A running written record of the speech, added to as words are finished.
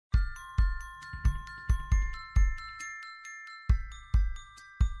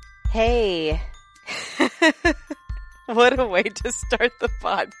Hey, what a way to start the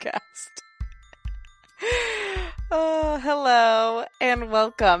podcast. Oh, hello, and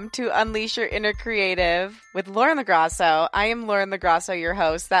welcome to Unleash Your Inner Creative with Lauren LaGrasso. I am Lauren LaGrasso, your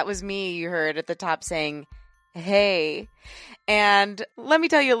host. That was me you heard at the top saying, hey. And let me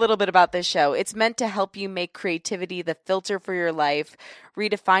tell you a little bit about this show. It's meant to help you make creativity the filter for your life,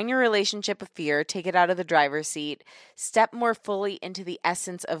 redefine your relationship with fear, take it out of the driver's seat, step more fully into the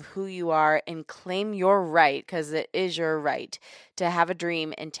essence of who you are, and claim your right, because it is your right, to have a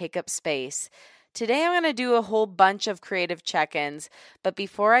dream and take up space. Today, I'm going to do a whole bunch of creative check-ins, but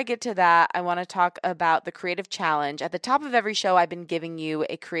before I get to that, I want to talk about the creative challenge. At the top of every show, I've been giving you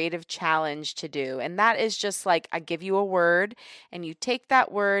a creative challenge to do, and that is just like I give you a word, and you take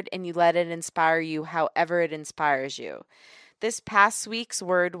that word and you let it inspire you however it inspires you. This past week's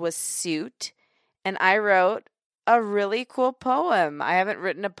word was suit, and I wrote a really cool poem. I haven't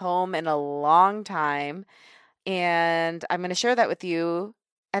written a poem in a long time, and I'm going to share that with you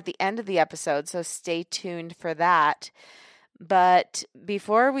at the end of the episode, so stay tuned for that. But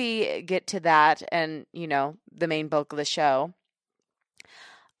before we get to that and, the main bulk of the show,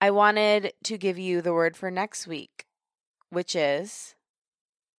 I wanted to give you the word for next week, which is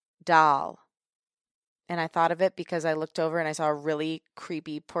doll. And I thought of it because I looked over and I saw a really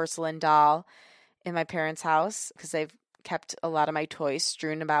creepy porcelain doll in my parents' house because they've kept a lot of my toys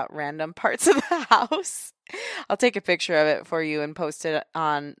strewn about random parts of the house. I'll take a picture of it for you and post it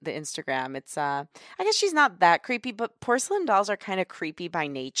on the Instagram. It's I guess she's not that creepy, but porcelain dolls are kind of creepy by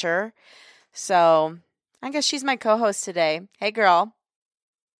nature. So I guess she's my co-host today. Hey girl.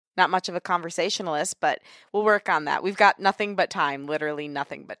 Not much of a conversationalist, but we'll work on that. We've got nothing but time, literally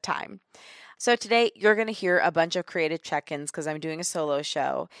nothing but time. So today you're going to hear a bunch of creative check-ins because I'm doing a solo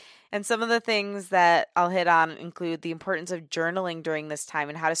show. And some of the things that I'll hit on include the importance of journaling during this time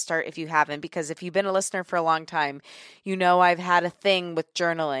and how to start if you haven't. Because if you've been a listener for a long time, you know I've had a thing with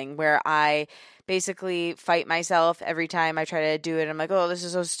journaling where I basically fight myself every time I try to do it. I'm like, oh, this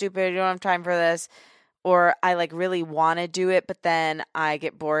is so stupid. You don't have time for this. Or I really want to do it, but then I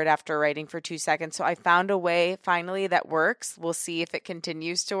get bored after writing for 2 seconds. So I found a way finally that works. We'll see if it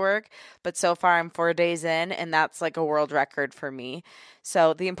continues to work. But so far I'm 4 days in, and that's like a world record for me.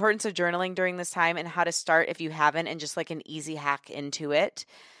 So the importance of journaling during this time and how to start if you haven't, and just like an easy hack into it.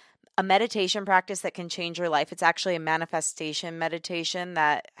 A meditation practice that can change your life. It's actually a manifestation meditation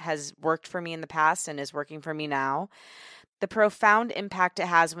that has worked for me in the past and is working for me now. The profound impact it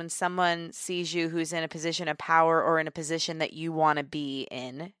has when someone sees you who's in a position of power or in a position that you want to be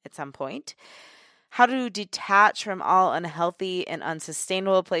in at some point. How to detach from all unhealthy and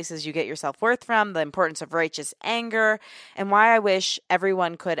unsustainable places you get your self-worth from, the importance of righteous anger, and why I wish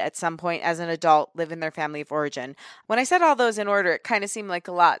everyone could at some point as an adult live in their family of origin. When I said all those in order, it kind of seemed like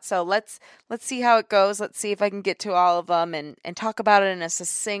a lot. So let's see how it goes. Let's see if I can get to all of them and talk about it in a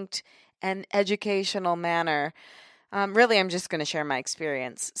succinct and educational manner. Really, I'm just going to share my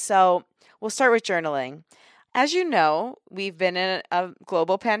experience. So we'll start with journaling. As you know, we've been in a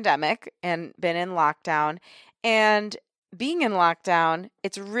global pandemic and been in lockdown. And being in lockdown,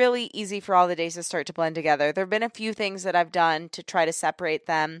 it's really easy for all the days to start to blend together. There have been a few things that I've done to try to separate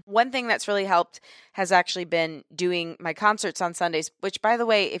them. One thing that's really helped has actually been doing my concerts on Sundays, which, by the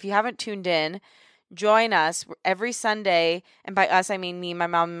way, if you haven't tuned in, join us every Sunday. And by us, I mean me, my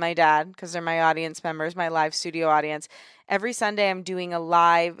mom, and my dad, because they're my audience members, my live studio audience. Every Sunday, I'm doing a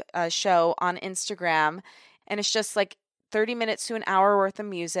live show on Instagram. And it's just like 30 minutes to an hour worth of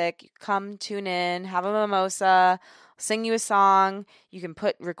music. You come, tune in, have a mimosa, sing you a song. You can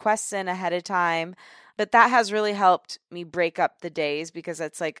put requests in ahead of time. But that has really helped me break up the days because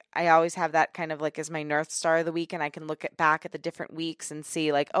it's like I always have that kind of like as my North Star of the week, and I can look back at the different weeks and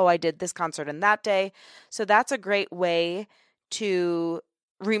see like, oh, I did this concert on that day. So that's a great way to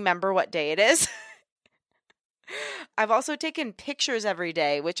remember what day it is. I've also taken pictures every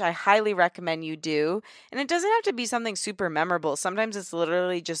day, which I highly recommend you do. And it doesn't have to be something super memorable. Sometimes it's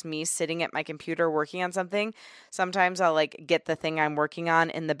literally just me sitting at my computer working on something. Sometimes I'll like get the thing I'm working on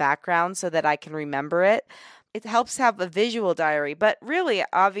in the background so that I can remember it. It helps have a visual diary, but really,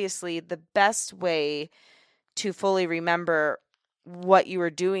 obviously, the best way to fully remember what you were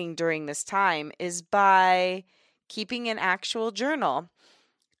doing during this time is by keeping an actual journal.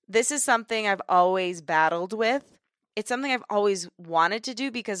 This is something I've always battled with. It's something I've always wanted to do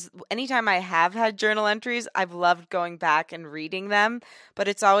because anytime I have had journal entries, I've loved going back and reading them. But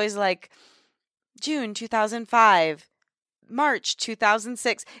it's always like June 2005, March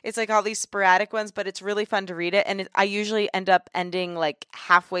 2006. It's like all these sporadic ones, but it's really fun to read it. And I usually end up ending like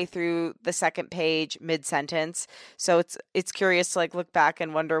halfway through the second page, mid-sentence. So it's curious to like look back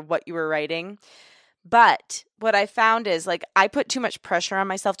and wonder what you were writing. But what I found is like I put too much pressure on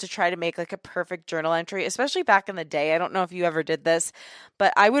myself to try to make like a perfect journal entry, especially back in the day. I don't know if you ever did this,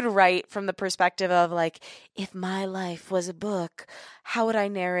 but I would write from the perspective of like, if my life was a book, how would I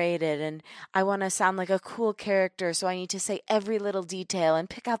narrate it? And I want to sound like a cool character, so I need to say every little detail and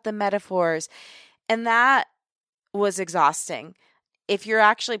pick out the metaphors. And that was exhausting. If you're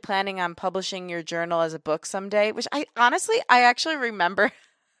actually planning on publishing your journal as a book someday, which I actually remember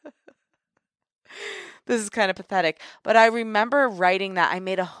this is kind of pathetic, but I remember writing that. I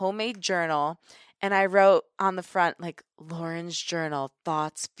made a homemade journal and I wrote on the front, like, Lauren's journal,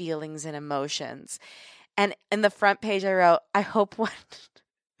 thoughts, feelings, and emotions. And in the front page, I wrote, I hope one,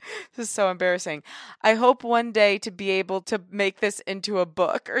 this is so embarrassing. I hope one day to be able to make this into a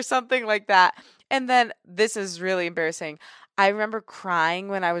book or something like that. And then this is really embarrassing. I remember crying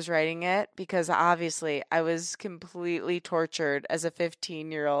when I was writing it because obviously I was completely tortured as a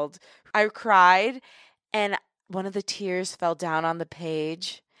 15-year-old. I cried and one of the tears fell down on the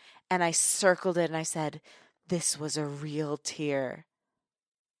page and I circled it and I said, this was a real tear.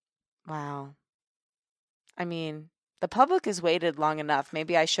 Wow. I mean, the public has waited long enough.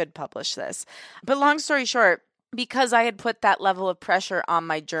 Maybe I should publish this. But long story short, because I had put that level of pressure on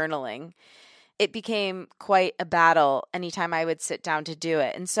my journaling, it became quite a battle anytime I would sit down to do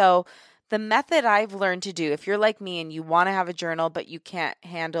it. And so the method I've learned to do, if you're like me and you want to have a journal, but you can't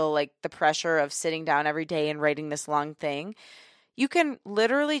handle like the pressure of sitting down every day and writing this long thing, you can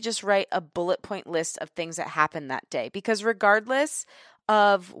literally just write a bullet point list of things that happened that day. Because regardless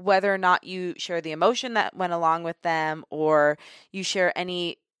of whether or not you share the emotion that went along with them or you share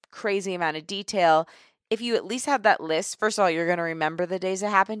any crazy amount of detail, if you at least have that list, first of all, you're going to remember the days that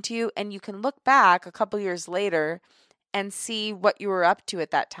happened to you, and you can look back a couple years later and see what you were up to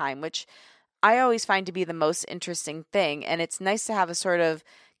at that time, which I always find to be the most interesting thing. And it's nice to have a sort of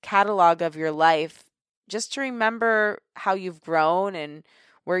catalog of your life just to remember how you've grown and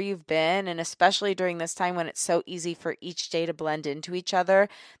where you've been. And especially during this time when it's so easy for each day to blend into each other,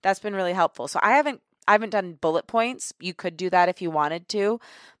 that's been really helpful. So I haven't done bullet points. You could do that if you wanted to.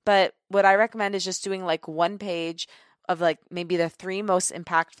 But what I recommend is just doing like one page of like maybe the 3 most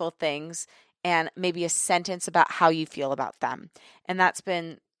impactful things and maybe a sentence about how you feel about them. And that's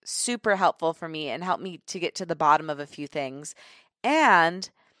been super helpful for me and helped me to get to the bottom of a few things. And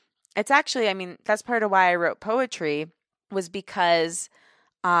it's actually, I mean, that's part of why I wrote poetry was because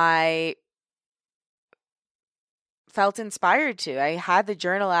I felt inspired to. I had the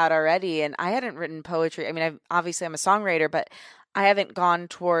journal out already and I hadn't written poetry. I mean, obviously I'm a songwriter, but I haven't gone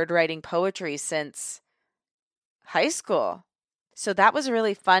toward writing poetry since high school. So that was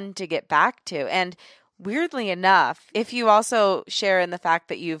really fun to get back to. And weirdly enough, if you also share in the fact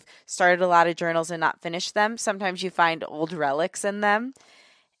that you've started a lot of journals and not finished them, sometimes you find old relics in them.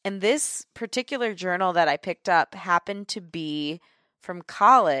 And this particular journal that I picked up happened to be from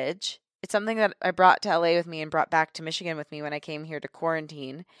college. It's something that I brought to LA with me and brought back to Michigan with me when I came here to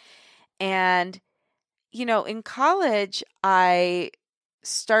quarantine. And, you know, in college, I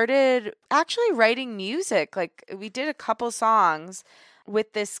started actually writing music. Like we did a couple songs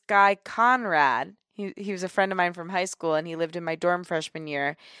with this guy, Conrad. He was a friend of mine from high school and he lived in my dorm freshman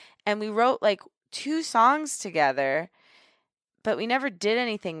year. And we wrote like 2 songs together, but we never did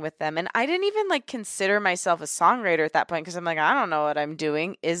anything with them. And I didn't even like consider myself a songwriter at that point because I'm like, I don't know what I'm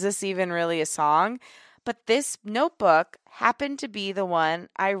doing. Is this even really a song? But this notebook happened to be the one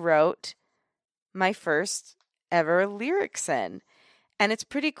I wrote my first ever lyrics in. And it's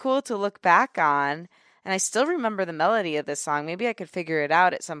pretty cool to look back on. And I still remember the melody of this song. Maybe I could figure it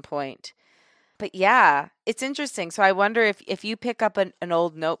out at some point. But yeah, it's interesting. So I wonder if you pick up an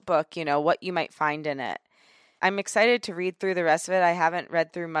old notebook, you know, what you might find in it. I'm excited to read through the rest of it. I haven't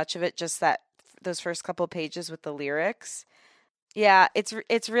read through much of it, just those first couple pages with the lyrics. Yeah,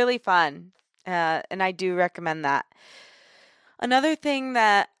 it's really fun. And I do recommend that. Another thing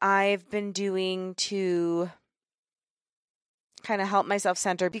that I've been doing to kind of help myself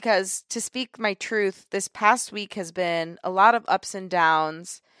center, because to speak my truth, this past week has been a lot of ups and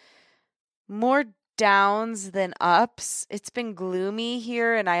downs, more downs than ups. It's been gloomy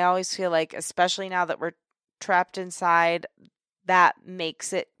here, and I always feel like, especially now that we're trapped inside, that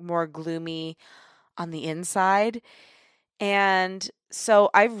makes it more gloomy on the inside. And so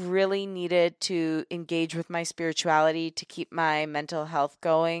I've really needed to engage with my spirituality to keep my mental health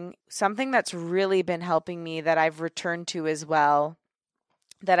going. Something that's really been helping me that I've returned to as well,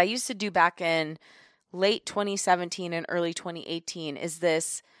 that I used to do back in late 2017 and early 2018 is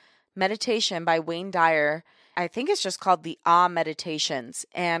this meditation by Wayne Dyer. I think it's just called the Ah Meditations.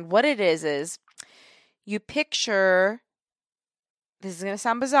 And what it is you picture, this is going to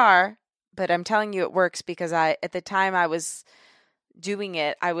sound bizarre, but I'm telling you it works because at the time I was doing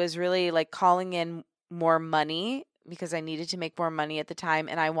it, I was really like calling in more money because I needed to make more money at the time,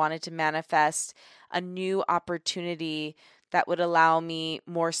 and I wanted to manifest a new opportunity that would allow me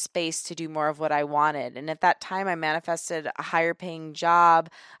more space to do more of what I wanted. And at that time, I manifested a higher paying job.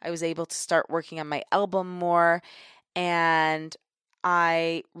 I was able to start working on my album more, and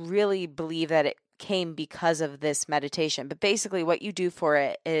I really believe that it came because of this meditation. But basically, what you do for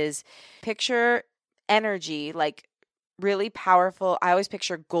it is picture energy, like really powerful. I always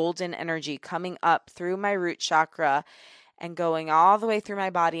picture golden energy coming up through my root chakra and going all the way through my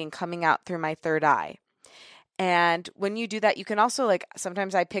body and coming out through my third eye. And when you do that, you can also, like,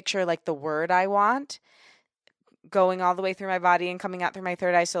 sometimes I picture like the word I want going all the way through my body and coming out through my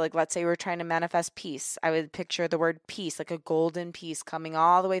third eye. So like, let's say we're trying to manifest peace. I would picture the word peace, like a golden peace coming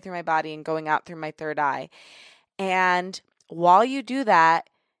all the way through my body and going out through my third eye. And while you do that,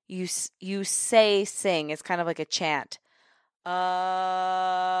 you sing. It's kind of like a chant.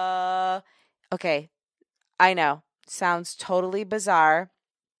 Okay, I know. Sounds totally bizarre.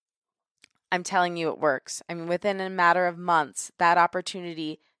 I'm telling you it works. I mean, within a matter of months, that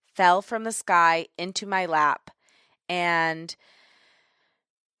opportunity fell from the sky into my lap. And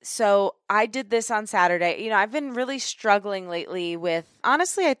so I did this on Saturday. I've been really struggling lately with,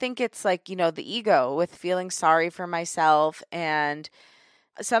 honestly, I think it's like, the ego, with feeling sorry for myself. And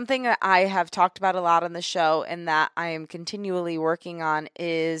something that I have talked about a lot on the show and that I am continually working on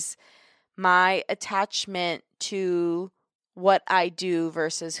is my attachment to what I do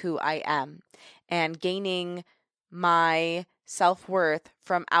versus who I am, and gaining my self-worth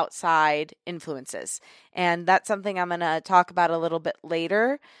from outside influences. And that's something I'm going to talk about a little bit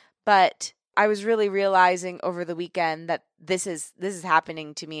later, but I was really realizing over the weekend that this is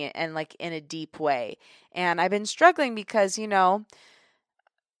happening to me, and like in a deep way. And I've been struggling because, to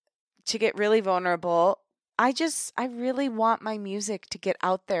get really vulnerable, I really want my music to get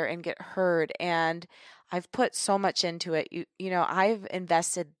out there and get heard. And I've put so much into it. I've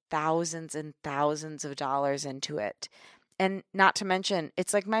invested thousands and thousands of dollars into it. And not to mention,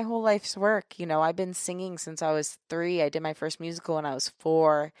 it's like my whole life's work. I've been singing since I was 3. I did my first musical when I was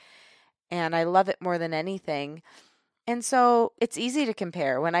 4, and I love it more than anything. And so it's easy to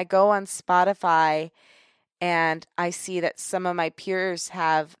compare. When I go on Spotify and I see that some of my peers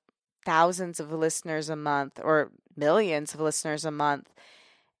have thousands of listeners a month or millions of listeners a month,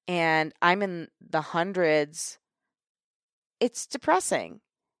 and I'm in the hundreds, it's depressing.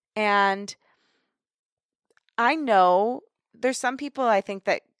 And I know there's some people, I think,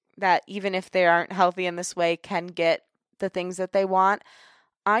 that even if they aren't healthy in this way, can get the things that they want.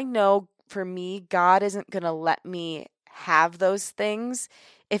 I know for me, God isn't going to let me have those things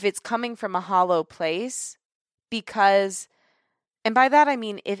if it's coming from a hollow place, because, and by that I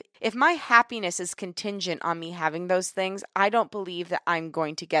mean, if my happiness is contingent on me having those things, I don't believe that I'm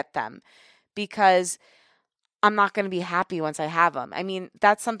going to get them, because I'm not going to be happy once I have them. I mean,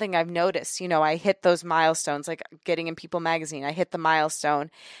 that's something I've noticed. I hit those milestones, like getting in People magazine. I hit the milestone,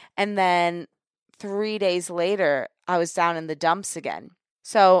 and then 3 days later, I was down in the dumps again.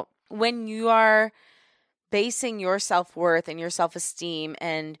 So when you are basing your self-worth and your self-esteem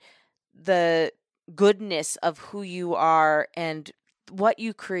and the goodness of who you are and what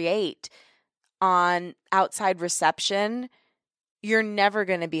you create on outside reception, you're never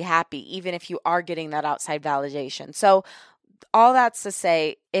going to be happy, even if you are getting that outside validation. So all that's to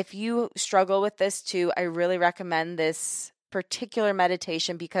say, if you struggle with this too, I really recommend this particular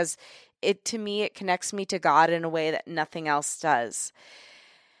meditation, because it connects me to God in a way that nothing else does.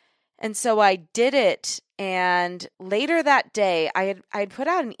 And so I did it, and later that day, I had put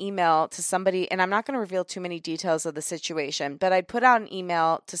out an email to somebody, and I'm not going to reveal too many details of the situation, but I'd put out an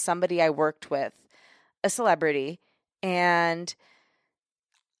email to somebody I worked with, a celebrity, and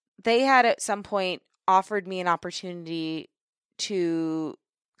they had at some point offered me an opportunity to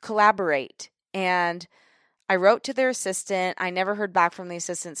collaborate. And I wrote to their assistant. I never heard back from the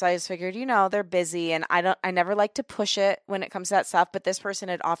assistant, so I just figured, they're busy, and I never like to push it when it comes to that stuff, but this person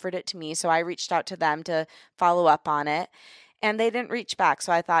had offered it to me, so I reached out to them to follow up on it, and they didn't reach back.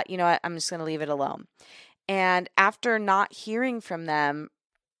 So I thought, what, I'm just going to leave it alone. And after not hearing from them,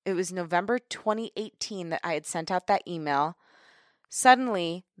 it was November 2018 that I had sent out that email.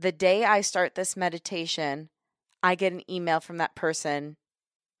 Suddenly, the day I start this meditation, I get an email from that person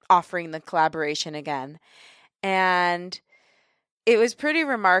offering the collaboration again. And it was pretty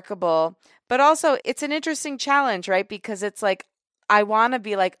remarkable, but also it's an interesting challenge, right? Because it's like, I want to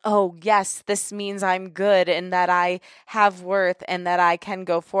be like, oh, yes, this means I'm good and that I have worth and that I can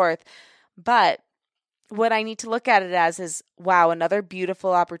go forth. But what I need to look at it as is, wow, another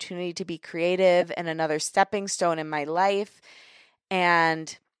beautiful opportunity to be creative and another stepping stone in my life.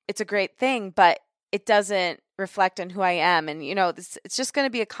 And it's a great thing, but it doesn't reflect on who I am. And, it's just going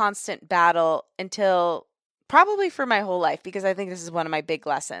to be a constant battle until probably for my whole life, because I think this is one of my big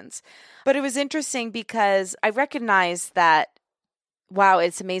lessons. But it was interesting because I recognized that, wow,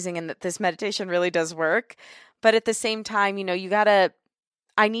 it's amazing and that this meditation really does work. But at the same time,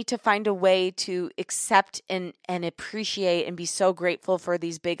 I need to find a way to accept and appreciate and be so grateful for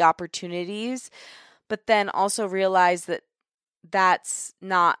these big opportunities, but then also realize that that's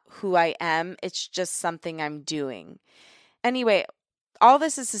not who I am. It's just something I'm doing. Anyway, all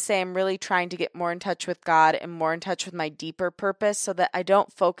this is to say, I'm really trying to get more in touch with God and more in touch with my deeper purpose so that I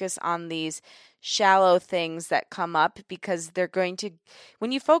don't focus on these shallow things that come up, because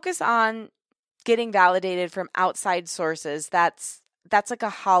when you focus on getting validated from outside sources, that's like a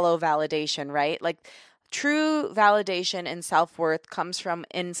hollow validation, right? Like true validation and self-worth comes from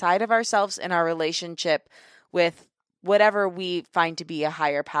inside of ourselves in our relationship with whatever we find to be a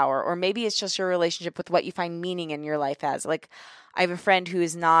higher power. Or maybe it's just your relationship with what you find meaning in your life as. Like, I have a friend who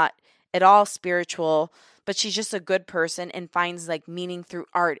is not at all spiritual, but she's just a good person and finds like meaning through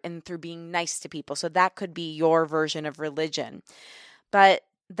art and through being nice to people. So that could be your version of religion. But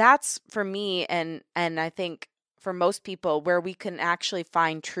that's for me, and I think for most people, where we can actually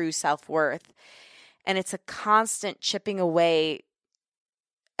find true self-worth. And it's a constant chipping away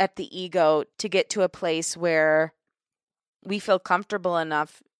at the ego to get to a place where we feel comfortable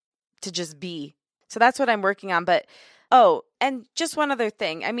enough to just be. So that's what I'm working on. But, oh, and just one other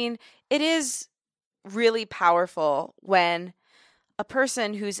thing. I mean, it is really powerful when a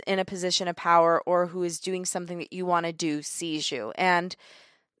person who's in a position of power or who is doing something that you want to do sees you. And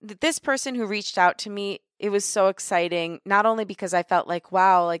this person who reached out to me, it was so exciting, not only because I felt like,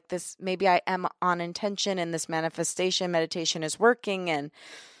 wow, like this, maybe I am on intention and this meditation is working, and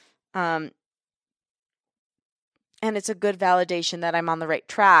it's a good validation that I'm on the right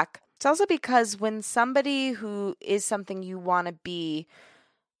track. It's also because when somebody who is something you want to be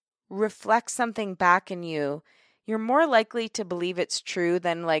reflects something back in you, you're more likely to believe it's true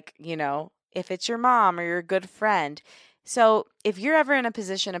than if it's your mom or your good friend. So if you're ever in a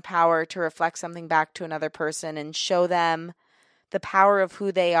position of power to reflect something back to another person and show them the power of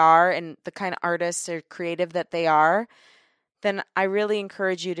who they are and the kind of artist or creative that they are, then I really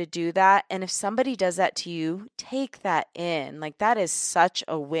encourage you to do that. And if somebody does that to you, take that in. Like, that is such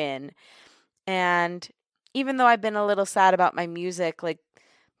a win. And even though I've been a little sad about my music, like,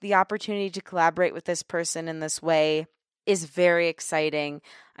 the opportunity to collaborate with this person in this way is very exciting.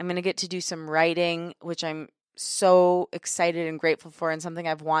 I'm going to get to do some writing, which I'm so excited and grateful for, and something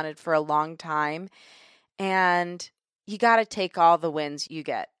I've wanted for a long time. And you got to take all the wins you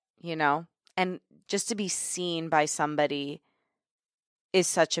get, and just to be seen by somebody is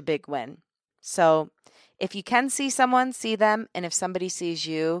such a big win. So if you can see someone, see them. And if somebody sees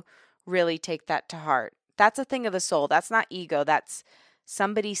you, really take that to heart. That's a thing of the soul. That's not ego. That's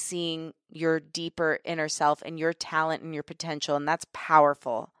somebody seeing your deeper inner self and your talent and your potential. And that's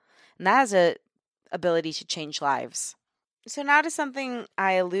powerful. And that has a ability to change lives. So now to something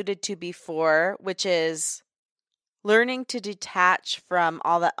I alluded to before, which is learning to detach from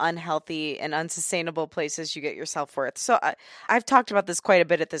all the unhealthy and unsustainable places you get your self-worth. So I've talked about this quite a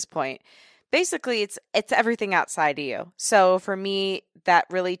bit at this point. Basically, it's everything outside of you. So for me, that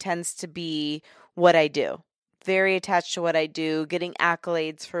really tends to be what I do. Very attached to what I do, getting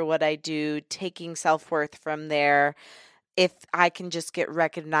accolades for what I do, taking self-worth from there. If I can just get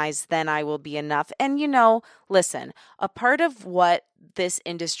recognized, then I will be enough. And listen, a part of what this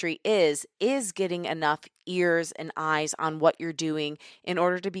industry is getting enough ears and eyes on what you're doing in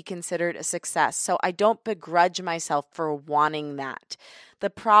order to be considered a success. So I don't begrudge myself for wanting that. The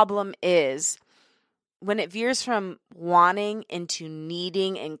problem is when it veers from wanting into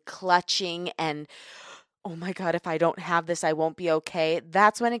needing and clutching and, oh my God, if I don't have this, I won't be okay.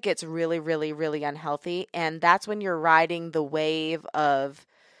 That's when it gets really, really, really unhealthy. And that's when you're riding the wave of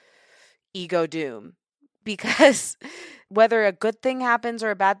ego doom. Because whether a good thing happens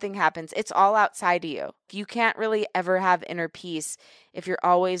or a bad thing happens, it's all outside of you. You can't really ever have inner peace if you're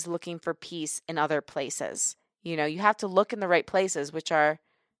always looking for peace in other places. You have to look in the right places, which are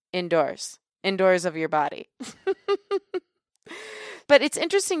indoors of your body. But it's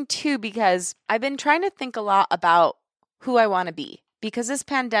interesting too, because I've been trying to think a lot about who I want to be, because this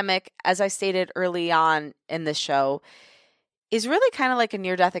pandemic, as I stated early on in the show, is really kind of like a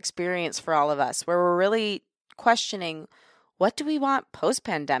near-death experience for all of us, where we're really questioning, what do we want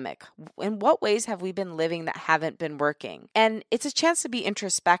post-pandemic? In what ways have we been living that haven't been working? And it's a chance to be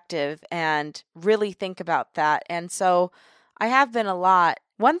introspective and really think about that. And so I have been a lot.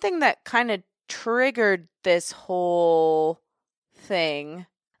 One thing that kind of triggered this whole thing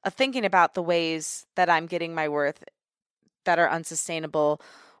of thinking about the ways that I'm getting my worth that are unsustainable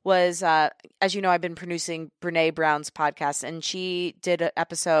was, as you know, I've been producing Brene Brown's podcast, and she did an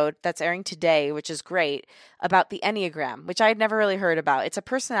episode that's airing today, which is great, about the Enneagram, which I had never really heard about. It's a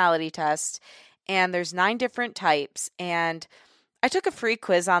personality test, and there's 9 different types, and I took a free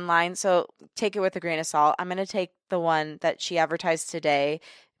quiz online, so take it with a grain of salt. I'm going to take the one that she advertised today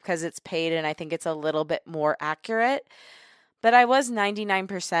because it's paid, and I think it's a little bit more accurate. But I was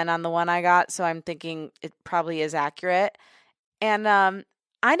 99% on the one I got, so I'm thinking it probably is accurate. And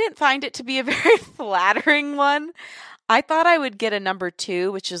I didn't find it to be a very flattering one. I thought I would get a number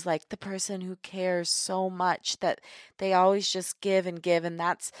 2, which is like the person who cares so much that they always just give, and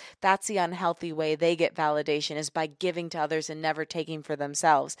that's the unhealthy way they get validation, is by giving to others and never taking for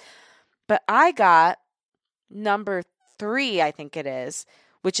themselves. But I got number 3, I think it is,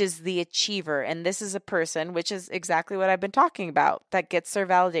 which is the achiever. And this is a person, which is exactly what I've been talking about, that gets their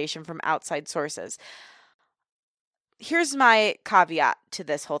validation from outside sources. Here's my caveat to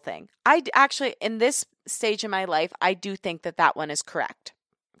this whole thing. I actually, in this stage in my life, I do think that that one is correct,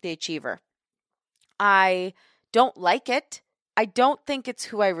 the achiever. I don't like it. I don't think it's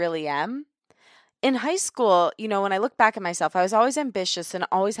who I really am. In high school, when I look back at myself, I was always ambitious and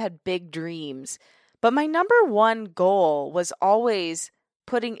always had big dreams. But my number one goal was always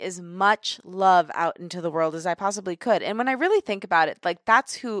putting as much love out into the world as I possibly could. And when I really think about it, like,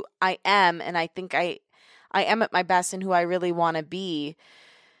 that's who I am, and I think I am at my best and who I really want to be.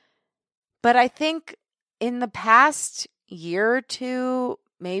 But I think in the past year or 2,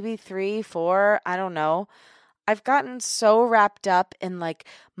 maybe 3, 4, I don't know, I've gotten so wrapped up in like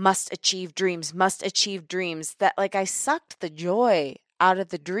must achieve dreams that like I sucked the joy out of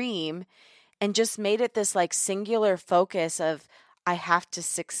the dream and just made it this like singular focus of I have to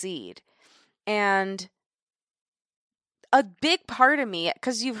succeed. And a big part of me,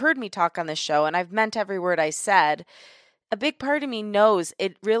 because you've heard me talk on this show and I've meant every word I said, a big part of me knows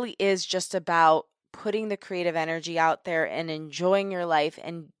it really is just about putting the creative energy out there and enjoying your life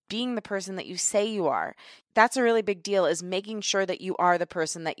and being the person that you say you are. That's a really big deal, is making sure that you are the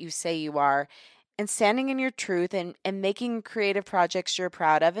person that you say you are, and standing in your truth, and making creative projects you're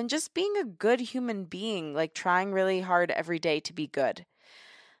proud of, and just being a good human being, like trying really hard every day to be good.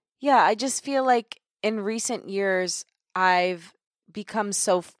 Yeah, I just feel like in recent years, I've become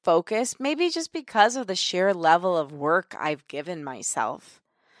so focused, maybe just because of the sheer level of work I've given myself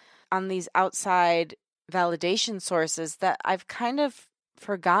on these outside validation sources, that I've kind of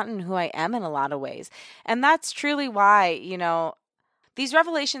forgotten who I am in a lot of ways. And that's truly why, these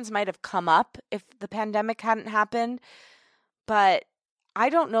revelations might have come up if the pandemic hadn't happened, but I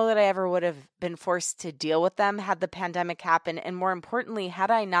don't know that I ever would have been forced to deal with them had the pandemic happened. And more importantly,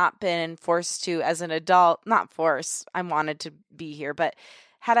 had I not been forced to, as an adult, not forced, I wanted to be here, but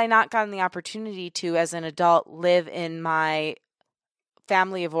had I not gotten the opportunity to, as an adult, live in my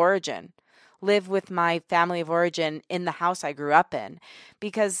family of origin, live with my family of origin in the house I grew up in,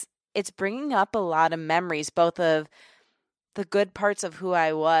 because it's bringing up a lot of memories, both of the good parts of who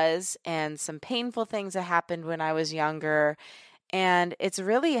I was and some painful things that happened when I was younger. And it's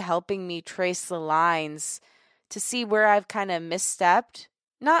really helping me trace the lines to see where I've kind of misstepped.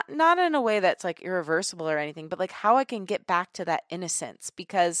 Not in a way that's like irreversible or anything, but like how I can get back to that innocence,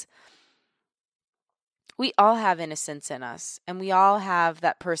 because we all have innocence in us, and we all have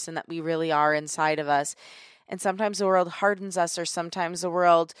that person that we really are inside of us. And sometimes the world hardens us, or sometimes the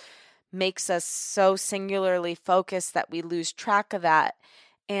world makes us so singularly focused that we lose track of that.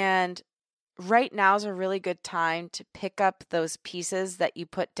 And right now is a really good time to pick up those pieces that you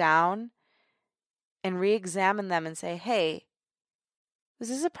put down and re-examine them and say, hey, was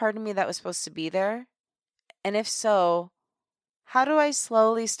this a part of me that was supposed to be there? And if so, how do I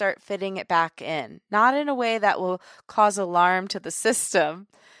slowly start fitting it back in? Not in a way that will cause alarm to the system,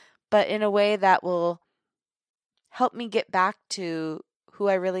 but in a way that will help me get back to who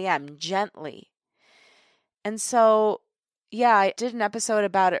I really am, gently. And so, yeah, I did an episode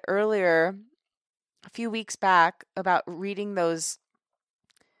about it earlier, a few weeks back, about reading those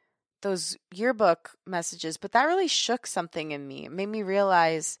yearbook messages, but that really shook something in me. It made me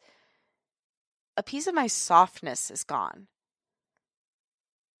realize a piece of my softness is gone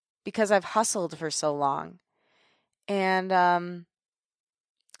because I've hustled for so long. And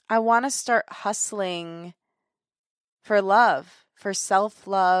I want to start hustling for love, for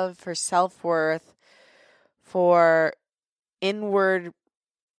self-love, for self-worth, for inward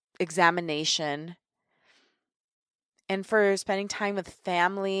examination, and for spending time with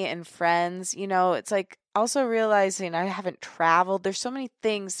family and friends. It's like also realizing I haven't traveled. There's so many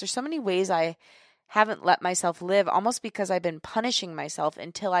things, there's so many ways I haven't let myself live, almost because I've been punishing myself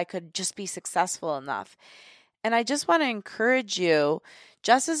until I could just be successful enough. And I just want to encourage you,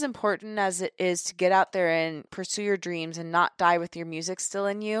 just as important as it is to get out there and pursue your dreams and not die with your music still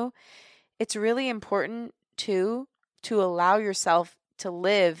in you, it's really important too to allow yourself to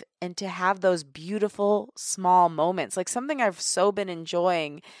live and to have those beautiful small moments. Like something I've so been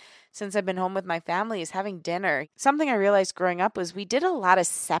enjoying since I've been home with my family is having dinner. Something I realized growing up was we did a lot of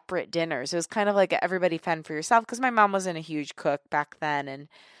separate dinners. It was kind of like everybody fend for yourself because my mom wasn't a huge cook back then. And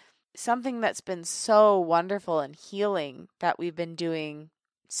something that's been so wonderful and healing that we've been doing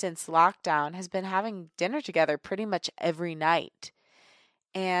since lockdown has been having dinner together pretty much every night.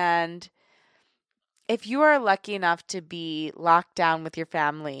 And if you are lucky enough to be locked down with your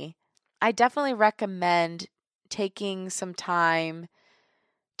family, I definitely recommend taking some time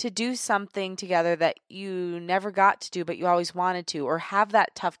to do something together that you never got to do, but you always wanted to, or have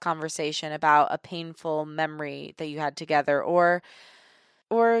that tough conversation about a painful memory that you had together, or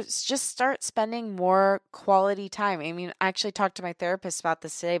just start spending more quality time. I mean, I actually talked to my therapist about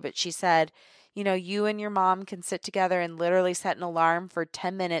this today, but she said, you and your mom can sit together and literally set an alarm for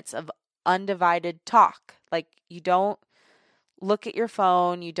 10 minutes of undivided talk. Like, you don't look at your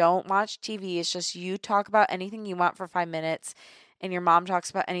phone, you don't watch TV. It's just you talk about anything you want for 5 minutes, and your mom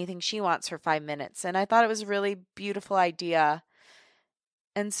talks about anything she wants for 5 minutes. And I thought it was a really beautiful idea.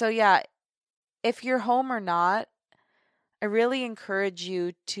 And so, yeah, if you're home or not, I really encourage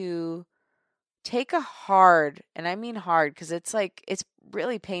you to take a hard, and I mean hard because it's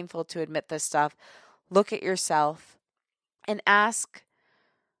really painful to admit this stuff. Look at yourself and ask,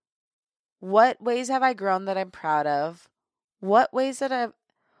 what ways have I grown that I'm proud of? What ways have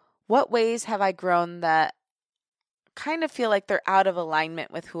I grown that kind of feel like they're out of alignment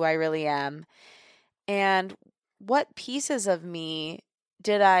with who I really am? And what pieces of me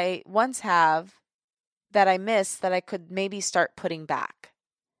did I once have that I missed that I could maybe start putting back?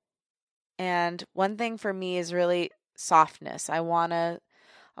 And one thing for me is really softness. I want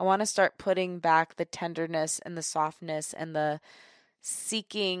to start putting back the tenderness and the softness and the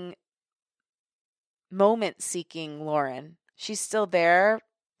seeking, moment seeking Lauren. She's still there,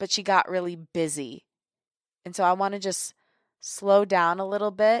 but she got really busy. And so I want to just slow down a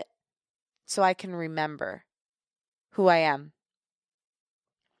little bit so I can remember who I am.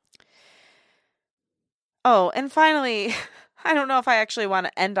 Oh, and finally, I don't know if I actually want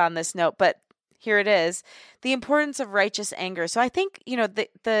to end on this note, but here it is. The importance of righteous anger. So I think,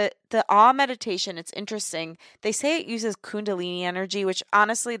 the awe meditation, it's interesting. They say it uses kundalini energy, which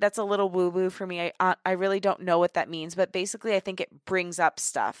honestly, that's a little woo-woo for me. I really don't know what that means, but basically I think it brings up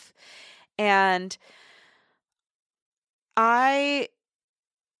stuff. And I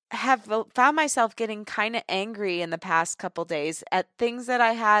have found myself getting kind of angry in the past couple days at things that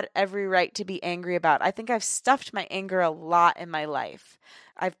I had every right to be angry about. I think I've stuffed my anger a lot in my life.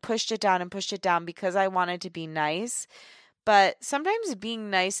 I've pushed it down because I wanted to be nice. But sometimes being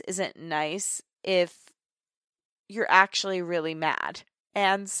nice isn't nice if you're actually really mad.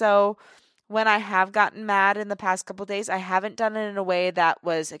 And so when I have gotten mad in the past couple days, I haven't done it in a way that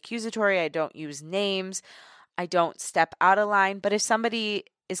was accusatory. I don't use names. I don't step out of line. But if somebody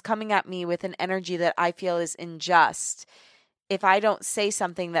is coming at me with an energy that I feel is unjust, if I don't say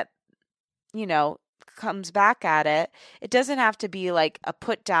something that, comes back at it, it doesn't have to be like a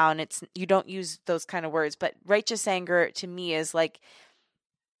put down. You don't use those kind of words, but righteous anger to me is like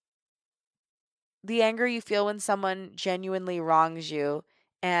the anger you feel when someone genuinely wrongs you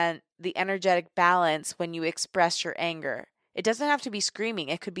and the energetic balance when you express your anger. It doesn't have to be screaming.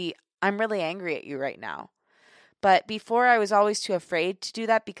 It could be, I'm really angry at you right now. But before, I was always too afraid to do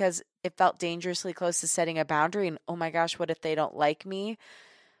that because it felt dangerously close to setting a boundary. And oh my gosh, what if they don't like me?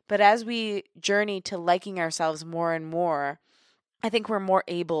 But as we journey to liking ourselves more and more, I think we're more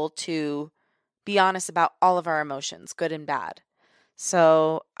able to be honest about all of our emotions, good and bad.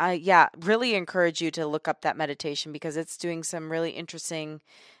 So really encourage you to look up that meditation because it's doing some really interesting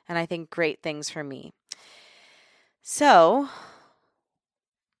and I think great things for me. So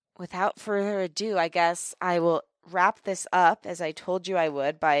without further ado, I guess I will wrap this up as I told you I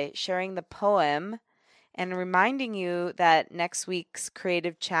would by sharing the poem and reminding you that next week's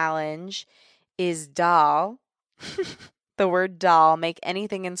creative challenge is doll. The word doll. Make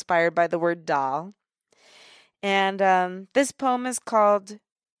anything inspired by the word doll. And this poem is called,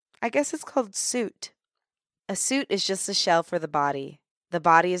 I guess it's called Suit. A suit is just a shell for the body. The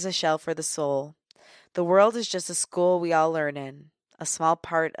body is a shell for the soul. The world is just a school we all learn in, a small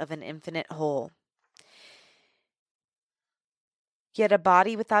part of an infinite whole. Yet a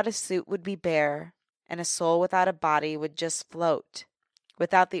body without a suit would be bare, and a soul without a body would just float.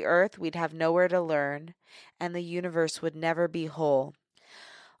 Without the earth, we'd have nowhere to learn, and the universe would never be whole.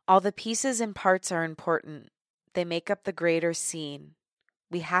 All the pieces and parts are important. They make up the greater scene.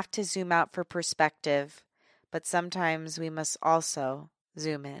 We have to zoom out for perspective, but sometimes we must also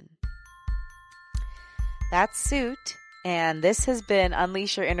zoom in. That's Suit, and this has been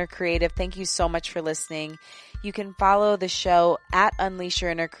Unleash Your Inner Creative. Thank you so much for listening. You can follow the show at Unleash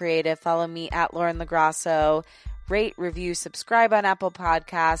Your Inner Creative. Follow me at Lauren LaGrasso. Rate, review, subscribe on Apple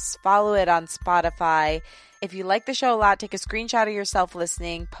Podcasts. Follow it on Spotify. If you like the show a lot, take a screenshot of yourself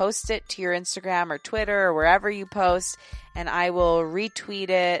listening, post it to your Instagram or Twitter or wherever you post, and I will retweet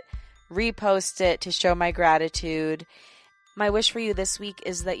it, repost it to show my gratitude. My wish for you this week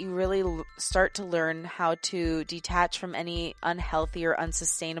is that you really start to learn how to detach from any unhealthy or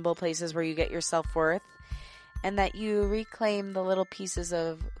unsustainable places where you get your self-worth, and that you reclaim the little pieces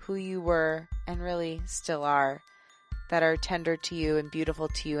of who you were and really still are that are tender to you and beautiful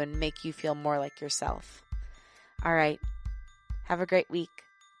to you and make you feel more like yourself. All right. Have a great week.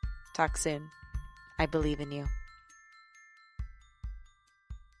 Talk soon. I believe in you.